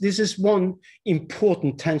 So this is one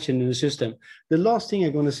important tension in the system. The last thing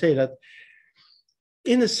I'm going to say, that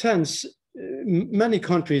in a sense, many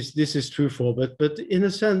countries this is true for, but in a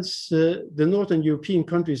sense, the Northern European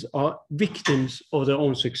countries are victims of their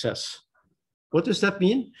own success. What does that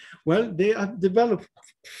mean? Well, they have developed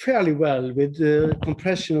fairly well with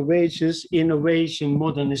compression of wages, innovation,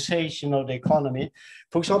 modernization of the economy.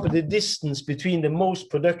 For example, the distance between the most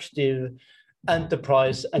productive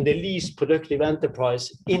enterprise and the least productive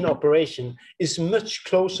enterprise in operation is much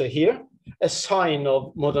closer here, a sign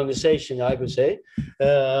of modernization, I would say,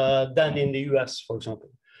 than in the US, for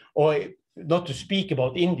example. Or not to speak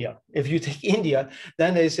about India. If you take India,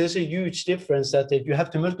 then there's a huge difference that you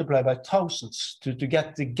have to multiply by thousands to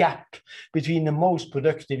get the gap between the most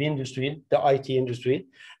productive industry, the IT industry,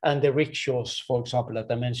 and the rickshaws, for example,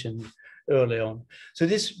 that I mentioned earlier on. So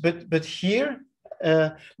this, but here,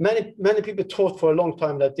 many people thought for a long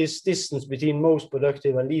time that this distance between most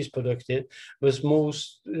productive and least productive was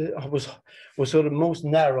sort of most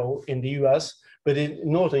narrow in the US, but in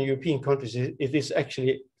Northern European countries it is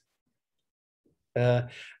actually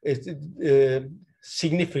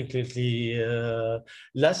significantly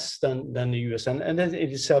less than the US, and that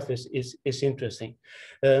in itself is interesting.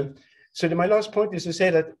 So my last point is to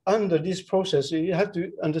say that under this process, you have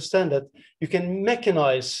to understand that you can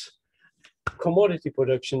mechanize commodity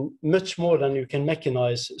production much more than you can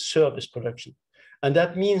mechanize service production. And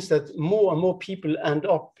that means that more and more people end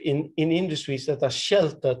up in industries that are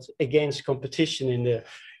sheltered against competition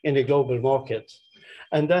in the global market.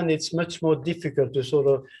 And then it's much more difficult to sort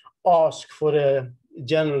of ask for the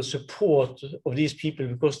general support of these people,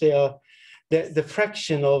 because they are the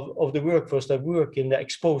fraction of the workforce that work in the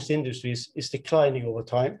exposed industries is declining over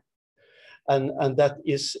time. And that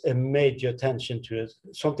is a major tension to it,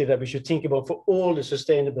 something that we should think about for all the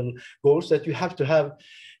sustainable goals, that you have to have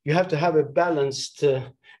a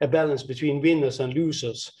balance between winners and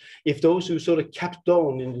losers. If those who sort of kept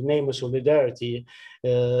down in the name of solidarity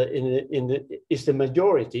is the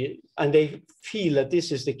majority, and they feel that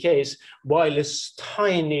this is the case, while a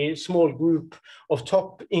tiny small group of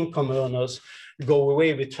top income earners go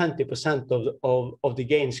away with 20% of the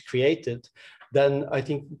gains created, then I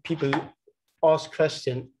think people ask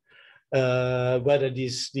question whether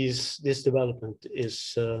this development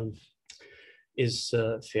is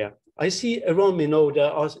fair. I see around me now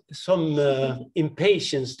there are some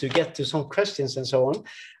impatience to get to some questions and so on.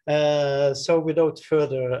 So without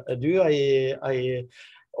further ado, I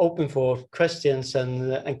open for questions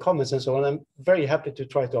and comments and so on. I'm very happy to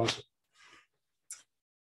try to answer.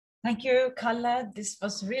 Thank you, Kalle. This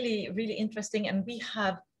was really, really interesting, and we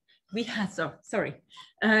have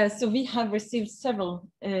received several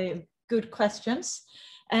good questions,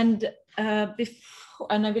 and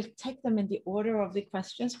I will take them in the order of the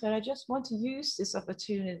questions, but I just want to use this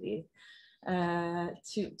opportunity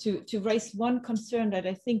to raise one concern that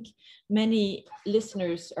I think many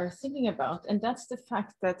listeners are thinking about, and that's the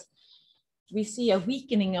fact that we see a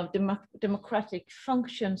weakening of democratic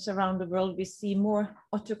functions around the world. We see more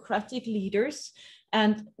autocratic leaders,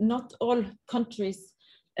 and not all countries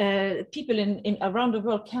people around the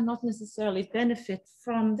world cannot necessarily benefit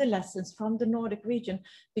from the lessons from the Nordic region,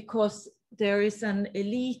 because there is an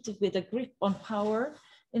elite with a grip on power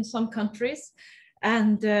in some countries.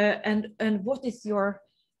 And what is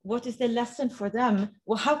the lesson for them?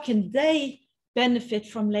 Well, how can they benefit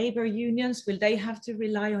from labor unions? Will they have to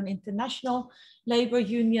rely on international labor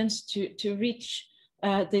unions to reach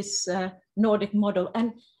this Nordic model?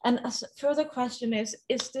 And a further question is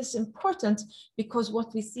this important? Because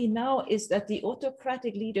what we see now is that the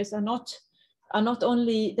autocratic leaders are not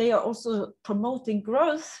only, they are also promoting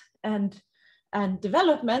growth and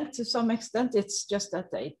development to some extent. It's just that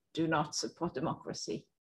they do not support democracy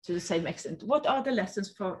to the same extent. What are the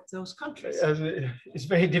lessons for those countries? It's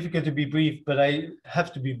very difficult to be brief, but I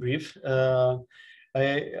have to be brief.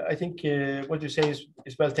 I think what you say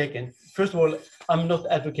is well taken. First of all, I'm not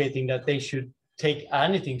advocating that they should take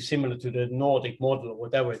anything similar to the Nordic model or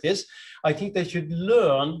whatever it is. I think they should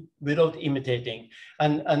learn without imitating.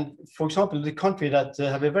 And for example, the country that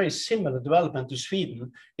have a very similar development to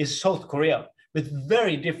Sweden is South Korea, with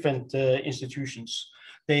very different institutions.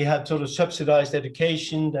 They had sort of subsidized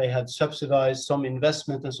education, they had subsidized some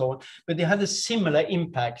investment and so on, but they had a similar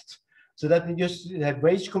impact. So that they had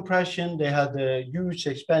wage compression, they had a huge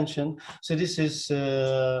expansion. So this is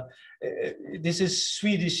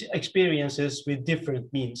Swedish experiences with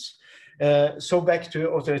different means. So back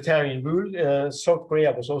to authoritarian rule, South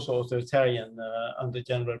Korea was also authoritarian under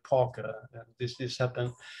General Parker. This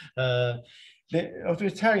happened. The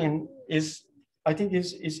authoritarian is, I think,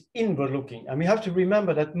 is inward looking. And we have to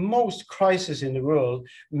remember that most crises in the world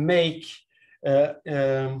make,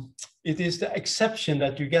 it is the exception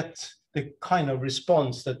that you get the kind of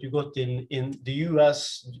response that you got in the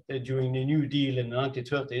US during the New Deal in the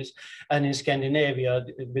 1930s, and in Scandinavia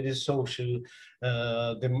with the social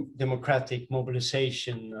democratic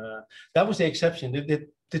mobilization. That was the exception.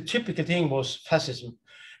 The typical thing was fascism.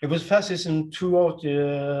 It was fascism throughout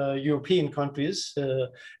European countries.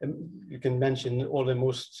 You can mention all the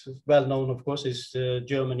most well-known, of course, is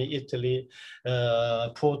Germany, Italy,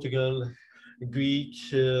 Portugal,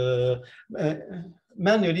 Greece.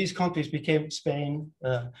 Many of these countries became Spain,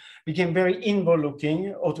 became very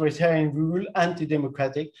inward-looking, authoritarian rule,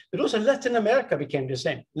 anti-democratic, but also Latin America became the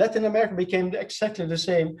same. Latin America became exactly the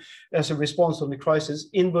same as a response on the crisis,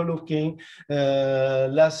 inward-looking,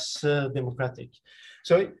 less democratic.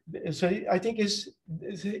 So I think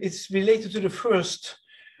it's related to the first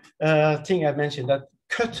thing I mentioned, that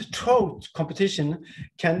cutthroat competition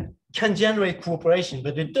can generate cooperation,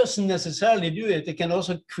 but it doesn't necessarily do it. It can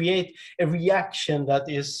also create a reaction that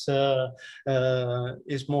is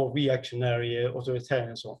more reactionary, authoritarian,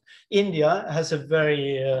 and so on. India has a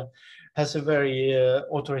very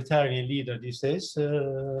authoritarian leader these days,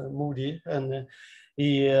 Modi, and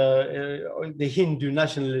the Hindu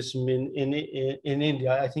nationalism in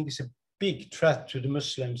India, I think, is a big threat to the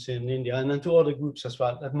Muslims in India and then to other groups as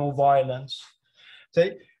well, that more violence. So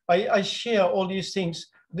I share all these things.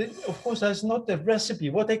 Of course, that's not a recipe.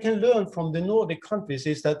 What I can learn from the Nordic countries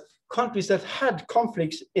is that countries that had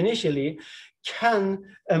conflicts initially can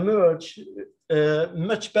emerge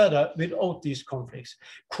much better without these conflicts.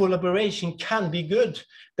 Collaboration can be good.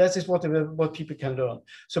 That is what people can learn.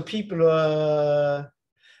 So people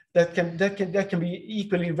that can be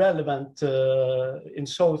equally relevant in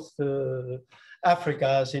South Africa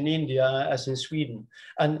as in India as in Sweden,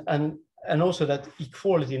 and also that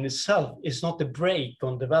equality in itself is not a break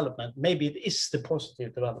on development. Maybe it is the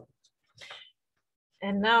positive development.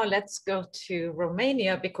 And now let's go to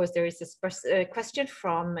Romania, because there is a question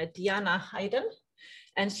from Diana Hayden.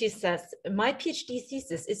 And she says, my PhD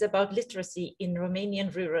thesis is about literacy in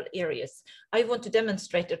Romanian rural areas. I want to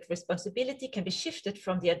demonstrate that responsibility can be shifted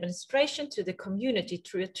from the administration to the community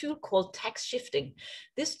through a tool called tax shifting.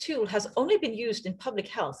 This tool has only been used in public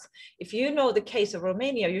health. If you know the case of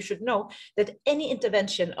Romania, you should know that any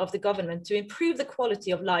intervention of the government to improve the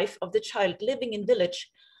quality of life of the child living in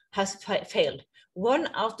village has failed. 1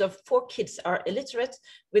 out of 4 kids are illiterate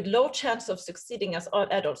with low chance of succeeding as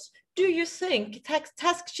adults. Do you think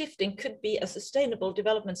task shifting could be a sustainable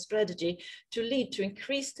development strategy to lead to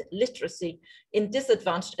increased literacy in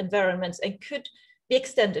disadvantaged environments and could be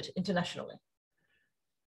extended internationally?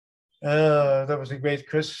 That was a great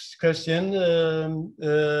question.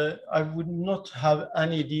 I would not have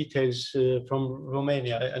any details from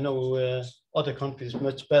Romania. I know other countries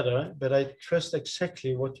much better, but I trust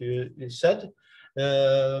exactly what you said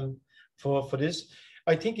for this.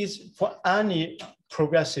 I think it's for any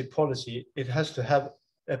progressive policy, it has to have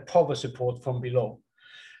a power support from below.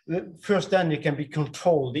 first then it can be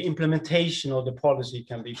controlled. The implementation of the policy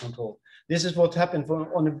can be controlled. This is what happened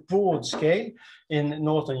on a broad scale in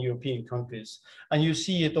Northern European countries. And you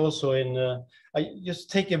see it also in, I just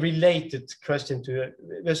take a related question to,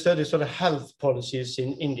 we study sort of health policies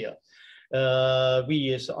in India.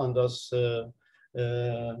 We as Anders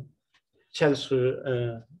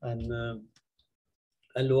Kjelsrud and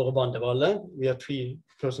Lore Bandevalle, we are 3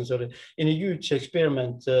 persons in a huge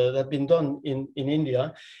experiment that had been done in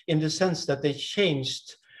India, in the sense that they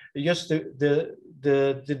changed just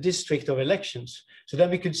the district of elections, so that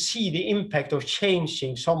we could see the impact of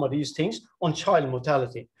changing some of these things on child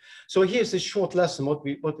mortality. So here's a short lesson what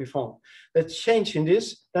we found. That changing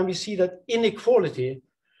this, then we see that inequality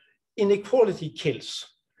kills.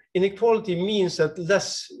 Inequality means that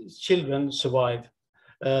less children survive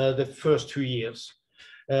the first 2 years.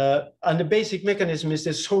 And the basic mechanism is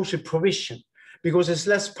the social provision, because there's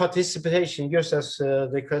less participation, just as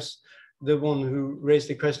the one who raised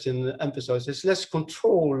the question emphasized, there's less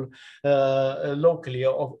control locally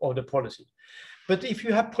of the policy. But if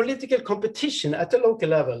you have political competition at the local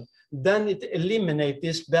level, then it eliminates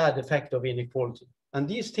this bad effect of inequality. And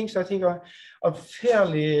these things, I think, are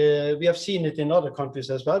fairly, we have seen it in other countries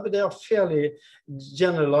as well, but they are fairly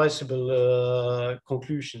generalizable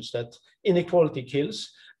conclusions that inequality kills,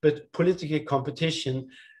 but political competition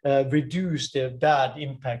reduces the bad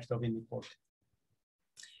impact of inequality.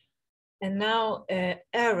 And now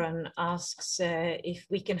Aaron asks if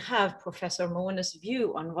we can have Professor Moene's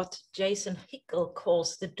view on what Jason Hickel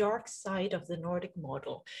calls the dark side of the Nordic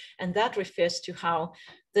model. And that refers to how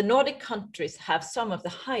the Nordic countries have some of the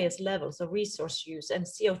highest levels of resource use and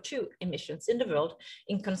CO2 emissions in the world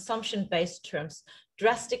in consumption-based terms,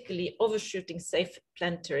 drastically overshooting safe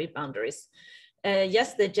planetary boundaries.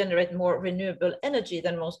 Yes, they generate more renewable energy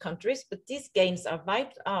than most countries, but these gains are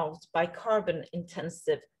wiped out by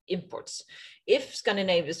carbon-intensive imports. If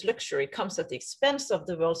Scandinavia's luxury comes at the expense of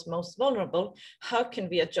the world's most vulnerable, how can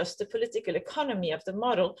we adjust the political economy of the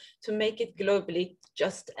model to make it globally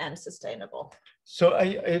just and sustainable? So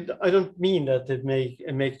I don't mean that it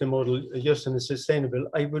make the model just and sustainable.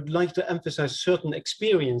 I would like to emphasize certain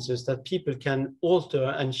experiences that people can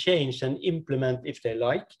alter and change and implement if they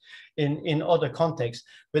like in other contexts,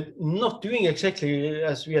 but not doing exactly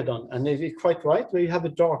as we have done. And it's quite right, we have a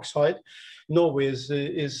dark side. Norway is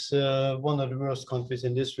one of the worst countries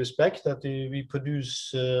in this respect, that we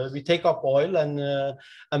produce, we take up oil and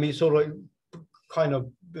we sort of kind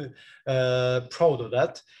of proud of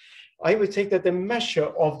that. I would think that the measure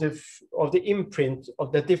of the imprint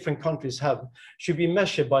of the different countries have should be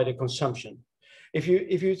measured by the consumption. If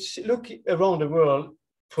you look around the world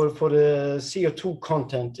for the CO2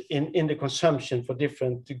 content in the consumption for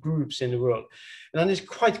different groups in the world, and then it's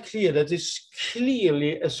quite clear that it's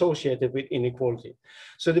clearly associated with inequality.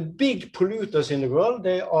 So the big polluters in the world,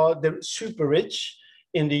 they are the super rich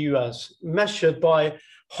in the US, measured by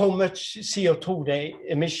how much CO2 they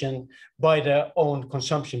emission by their own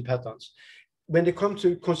consumption patterns. When it comes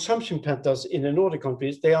to consumption patterns in the Nordic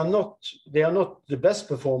countries, they are not the best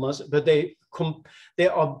performers, but they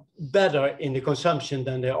are better in the consumption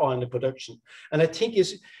than they are in the production. And I think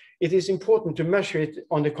it is important to measure it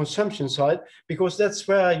on the consumption side, because that's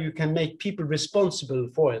where you can make people responsible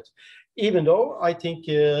for it. Even though I think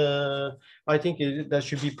there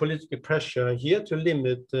should be political pressure here to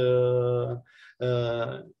limit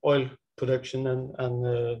oil production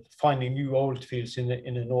and finding new oil fields in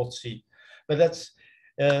the North Sea. But that's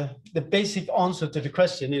the basic answer to the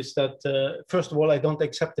question is that, first of all, I don't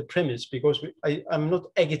accept the premise, because I'm not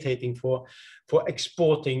agitating for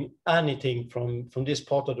exporting anything from this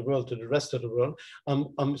part of the world to the rest of the world.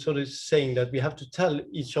 I'm sort of saying that we have to tell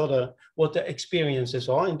each other what the experiences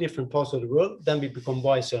are in different parts of the world, then we become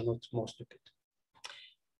wiser, not more stupid.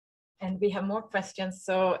 And we have more questions.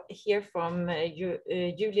 So here from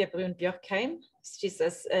Julia Brun Björkheim, she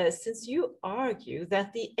says, since you argue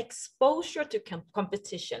that the exposure to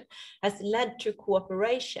competition has led to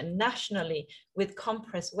cooperation nationally with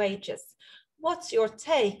compressed wages, what's your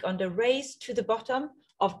take on the race to the bottom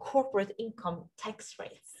of corporate income tax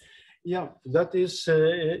rates? Yeah, that is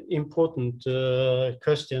an important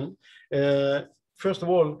question. First of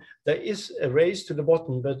all, there is a race to the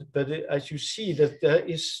bottom, but as you see that there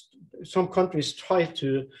is some countries try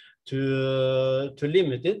to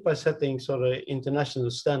limit it by setting sort of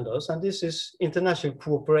international standards, and this is international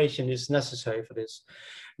cooperation is necessary for this.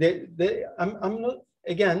 I'm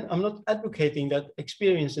not advocating that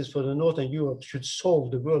experiences for the Northern Europe should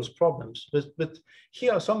solve the world's problems, but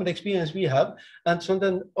here are some of the experience we have, and so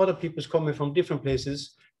then other people's coming from different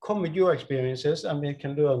places come with your experiences and we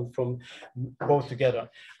can learn from both together.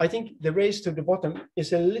 I think the race to the bottom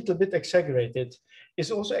is a little bit exaggerated.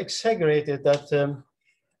 It's also exaggerated that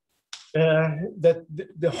that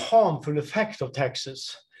the harmful effect of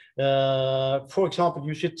taxes. For example,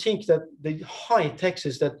 you should think that the high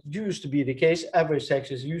taxes that used to be the case, average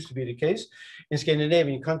taxes used to be the case in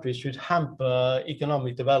Scandinavian countries should hamper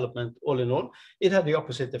economic development all in all. It had the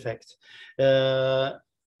opposite effect.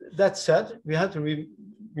 That said, we have to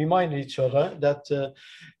remind each other that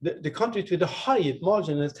the country with the highest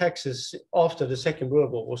marginal taxes after the Second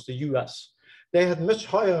World War was the US. They had much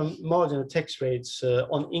higher marginal tax rates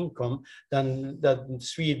on income than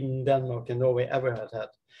Sweden, Denmark, and Norway ever had.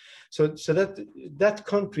 So that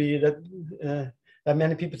country that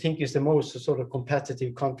many people think is the most sort of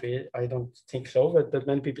competitive country, I don't think so, but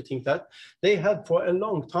many people think that, they had for a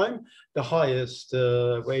long time the highest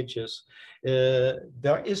wages.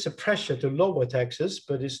 There is a pressure to lower taxes,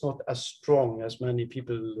 but it's not as strong as many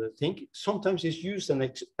people think. Sometimes it's used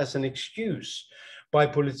as an excuse by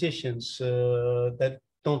politicians that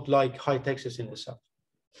don't like high taxes in the South.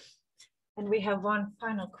 And we have one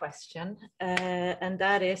final question, and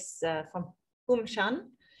that is from Humshan.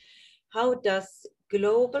 How does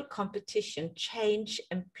global competition change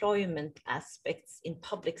employment aspects in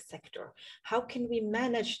public sector? How can we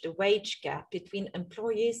manage the wage gap between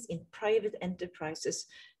employees in private enterprises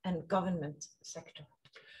and government sector?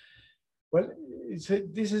 Well,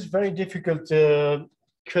 this is very difficult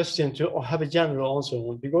question to have a general answer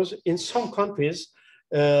on, because in some countries,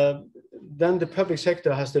 then the public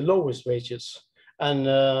sector has the lowest wages and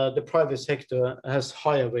the private sector has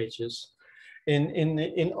higher wages.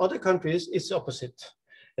 In other countries, it's opposite.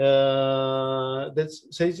 So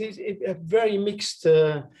it's very mixed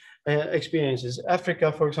experiences.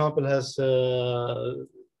 Africa, for example, has a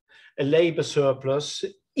labor surplus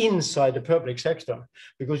inside the public sector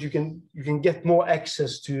because you can get more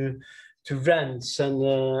access to rents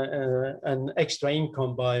and extra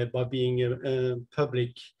income by being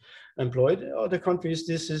public employed. Other countries,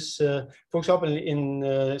 this is, for example,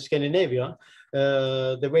 in Scandinavia,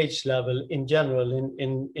 the wage level in general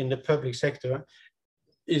in the public sector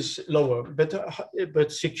is lower,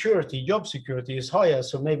 but security, job security is higher.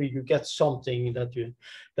 So maybe you get something that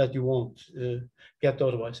you won't get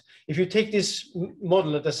otherwise. If you take this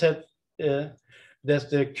model that I said,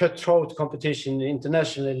 that the cutthroat competition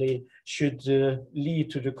internationally should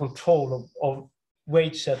lead to the control of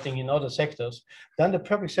wage setting in other sectors, then the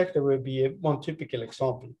public sector will be one typical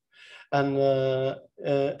example. And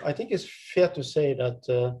I think it's fair to say that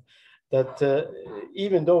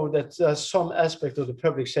even though that there's some aspect of the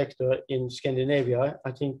public sector in Scandinavia,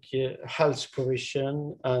 I think health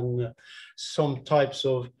provision and some types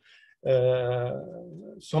of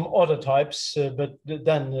some other types, but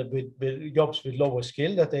then with jobs with lower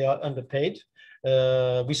skill, that they are underpaid.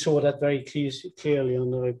 We saw that very clearly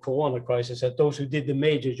on the Corona crisis, that those who did the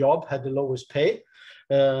major job had the lowest pay.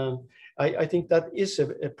 I think that is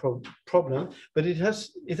a problem, but it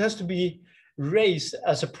has to be raised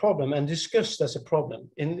as a problem and discussed as a problem.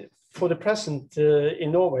 For the present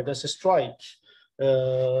in Norway, there's a strike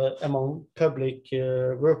among public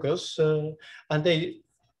workers, and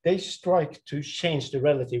they strike to change the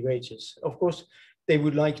relative wages. Of course, they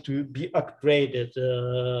would like to be upgraded,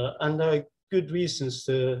 and there are good reasons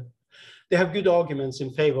they have good arguments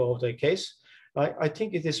in favor of their case. I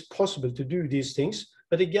think it is possible to do these things,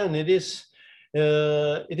 but again, it is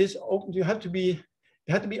open. You have to be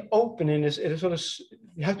open in this. It is sort of,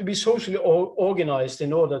 you have to be socially organized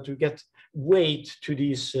in order to get weight to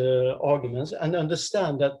these arguments and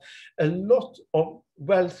understand that a lot of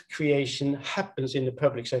wealth creation happens in the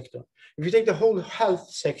public sector. If you take the whole health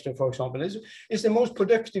sector, for example, it's the most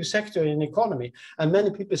productive sector in the economy, and many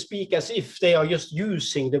people speak as if they are just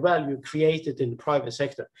using the value created in the private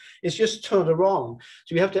sector. It's just turned around.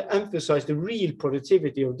 So you have to emphasize the real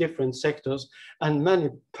productivity of different sectors, and many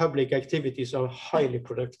public activities are highly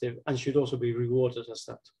productive and should also be rewarded as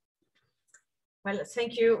that. Well,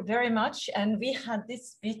 thank you very much. And we had this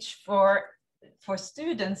speech for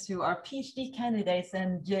students who are PhD candidates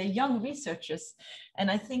and young researchers. And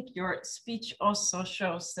I think your speech also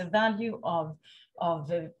shows the value of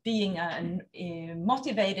being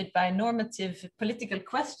motivated by normative political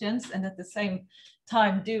questions and at the same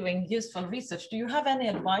time doing useful research. Do you have any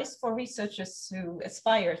advice for researchers who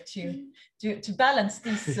aspire to balance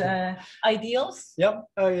these ideals? Yeah,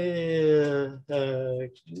 I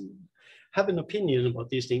have an opinion about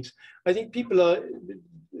these things. I think people are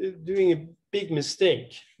doing a big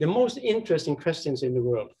mistake. The most interesting questions in the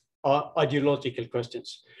world are ideological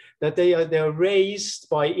questions. that they are raised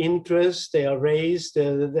by interest, they are raised,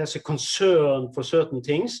 there's a concern for certain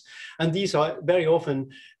things, and these are very often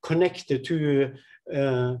connected to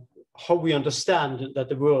how we understand that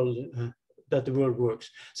the world works.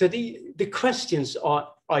 So the questions are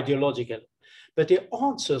ideological, but the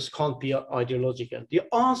answers can't be ideological. The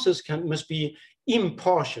answers must be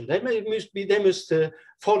impartial. They must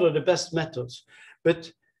follow the best methods.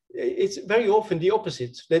 But it's very often the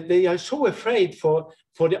opposite. That they are so afraid for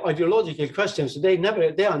the ideological questions, they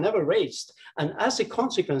are never raised. And as a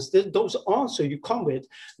consequence, those answers you come with,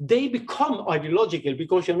 they become ideological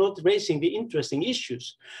because you're not raising the interesting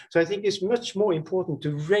issues. So I think it's much more important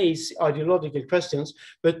to raise ideological questions,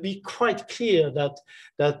 but be quite clear that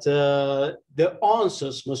the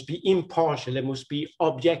answers must be impartial, they must be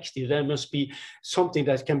objective, there must be something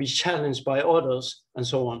that can be challenged by others, and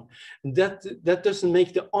so on. That doesn't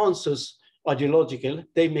make the answers ideological,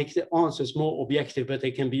 they make the answers more objective, but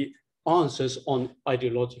they can be answers on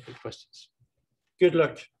ideological questions. Good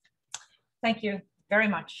luck. Thank you very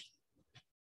much.